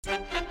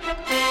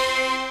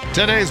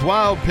Today's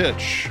Wild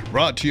Pitch,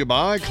 brought to you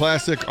by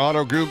Classic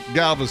Auto Group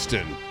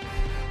Galveston.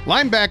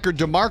 Linebacker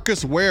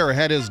Demarcus Ware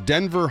had his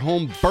Denver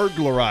home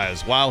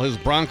burglarized while his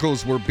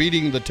Broncos were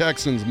beating the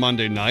Texans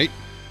Monday night.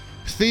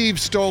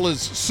 Thieves stole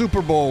his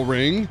Super Bowl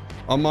ring,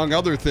 among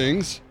other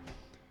things.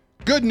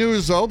 Good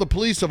news, though, the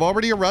police have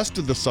already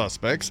arrested the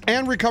suspects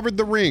and recovered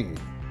the ring,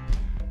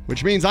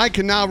 which means I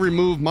can now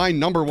remove my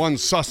number one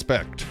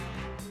suspect,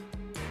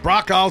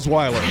 Brock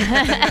Osweiler.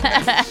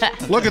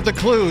 Look at the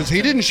clues.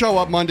 He didn't show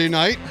up Monday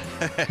night.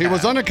 He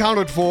was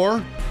unaccounted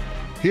for.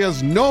 He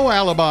has no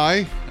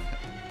alibi.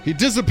 He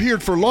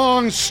disappeared for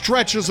long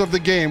stretches of the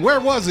game. Where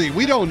was he?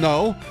 We don't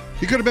know.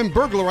 He could have been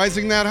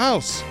burglarizing that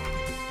house.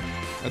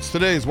 That's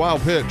today's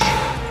Wild Pitch.